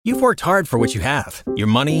You've worked hard for what you have. Your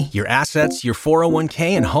money, your assets, your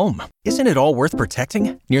 401k, and home. Isn't it all worth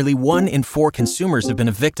protecting? Nearly 1 in 4 consumers have been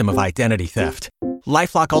a victim of identity theft.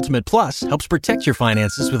 LifeLock Ultimate Plus helps protect your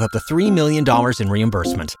finances with up to $3 million in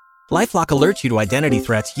reimbursement. LifeLock alerts you to identity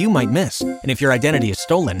threats you might miss. And if your identity is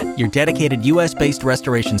stolen, your dedicated U.S.-based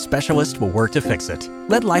restoration specialist will work to fix it.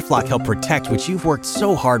 Let LifeLock help protect what you've worked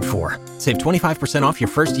so hard for. Save 25% off your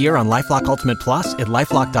first year on LifeLock Ultimate Plus at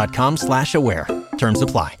LifeLock.com/aware. Terms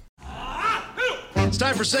apply. It's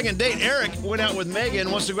time for second date. Eric went out with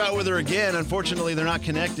Megan, wants to go out with her again. Unfortunately, they're not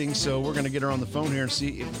connecting, so we're going to get her on the phone here and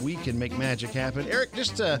see if we can make magic happen. Eric,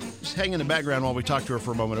 just hang in the background while we talk to her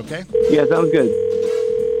for a moment, okay? Yeah, sounds good.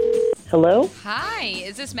 Hello? Hi,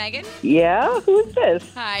 is this Megan? Yeah? Who is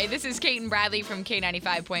this? Hi, this is Cait and Bradley from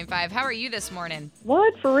K95.5. How are you this morning?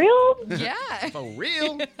 What? For real? Yeah. For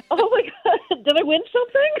real? Oh my God. Did I win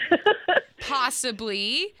something?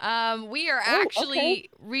 Possibly. We are actually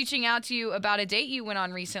reaching out to you about a date you went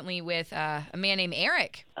on recently with a man named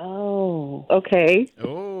Eric. Oh, okay.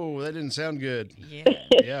 Oh, that didn't sound good. Yeah.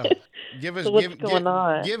 Yeah. So what's going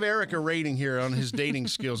on? Give Eric a rating here on his dating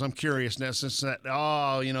skills. I'm curious now since that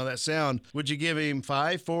sound. Would you give him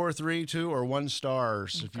 5, 4, 3, 2, or 1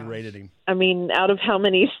 stars if you rated him? I mean, out of how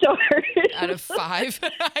many stars? Out of 5,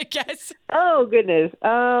 I guess. Oh goodness.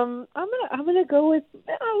 I'm gonna go with.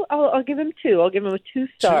 I'll give him 2. I'll give him a 2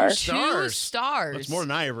 star. 2 stars. 2 stars. That's more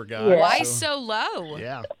than I ever got. Yeah. Why so low?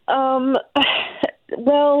 Yeah.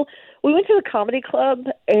 Well, we went to the comedy club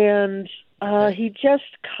and. He just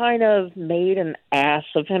kind of made an ass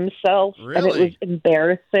of himself, and it was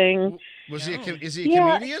embarrassing. Is he a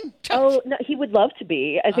comedian? Oh, no, he would love to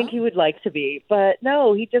be. I think he would like to be. But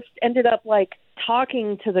no, he just ended up,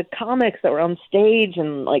 talking to the comics that were on stage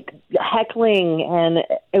and, heckling, and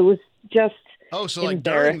it was just Oh, so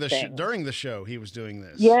during the show he was doing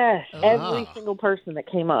this? Yes, every single person that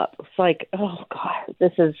came up. It's like, oh, God,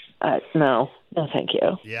 this is, no, thank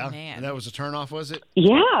you. Yeah, Man. And that was a turnoff, was it?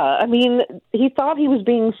 Yeah, I mean, he thought he was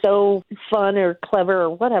being so fun or clever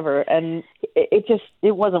or whatever, and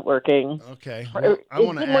it wasn't working. Okay. Well, I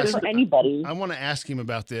want to ask for anybody. I want to ask him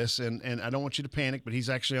about this, and I don't want you to panic, but he's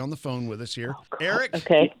actually on the phone with us here. Oh, God. Eric?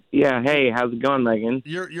 Okay. Yeah, hey, how's it going, Megan?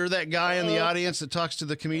 You're that guy in the audience that talks to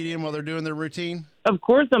the comedian while they're doing their routine? Of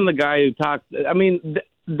course I'm the guy who talks. I mean,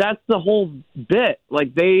 that's the whole bit.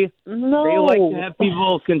 They like to have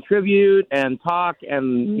people contribute and talk,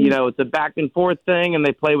 and, it's a back and forth thing, and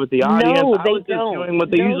they play with the audience. No, I was just doing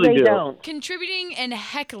what they usually do. Don't. Contributing and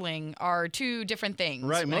heckling are 2 different things.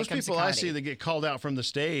 Right. when it Most comes to people I comedy. see that get called out from the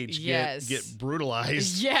stage Yes. get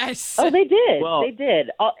brutalized. Yes. Oh, they did. Well- They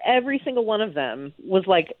did. Every single one of them was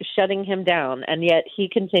shutting him down, and yet he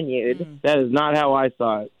continued. That is not how I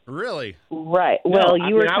saw it. Really? Right. Well, No,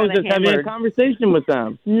 you were I was kinda just having a hammered. conversation with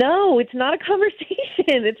them. No, it's not a conversation.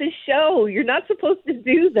 It's a show. You're not supposed to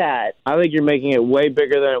do that. I think you're making it way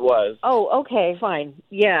bigger than it was. Oh, okay, fine.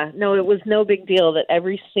 Yeah, no, it was no big deal that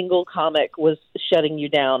every single comic was shutting you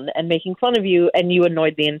down and making fun of you, and you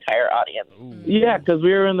annoyed the entire audience. Ooh. Yeah, because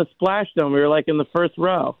we were in the Splash Dome. We were in the first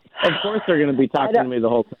row. Of course they're going to be talking to me the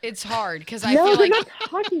whole time. It's hard because I No, feel they're like not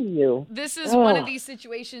talking to you. this is one of these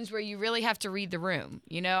situations where you really have to read the room.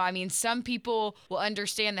 I mean, some people will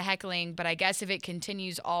understand the heckling, but I guess if it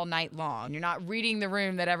continues all night long, you're not reading the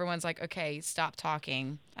room that everyone's like, okay, stop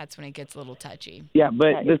talking. That's when it gets a little touchy. Yeah,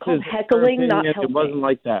 but this called is heckling, not it helping. wasn't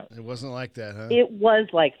like that. It wasn't like that, huh? It was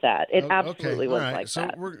like that. It Okay, absolutely was all right. like so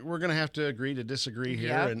that. we're going to have to agree to disagree here,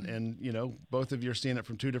 Yep. and both of you are seeing it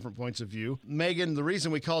from 2 different points of view. Megan, the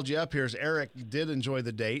reason we called you up here is Eric did enjoy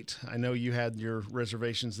the date. I know you had your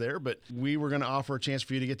reservations there, but we were going to offer a chance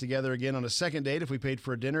for you to get together again on a second date if we paid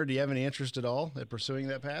for a dinner. Do you have any interest at all at pursuing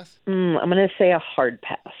that path? I'm going to say a hard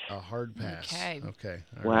pass. A hard pass. Okay.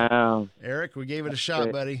 All right. Wow. Eric, we gave it a shot,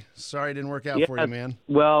 great. buddy. Sorry it didn't work out Yeah. for you, man.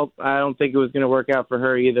 Well, I don't think it was going to work out for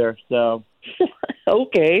her either, so...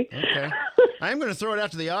 Okay. Okay. I'm going to throw it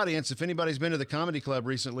out to the audience. If anybody's been to the comedy club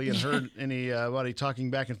recently and heard anybody talking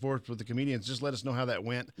back and forth with the comedians, just let us know how that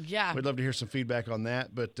went. Yeah. We'd love to hear some feedback on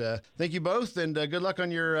that. But thank you both, and good luck on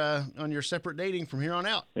your separate dating from here on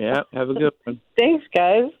out. Yeah, have a good one. Thanks,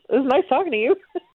 guys. It was nice talking to you.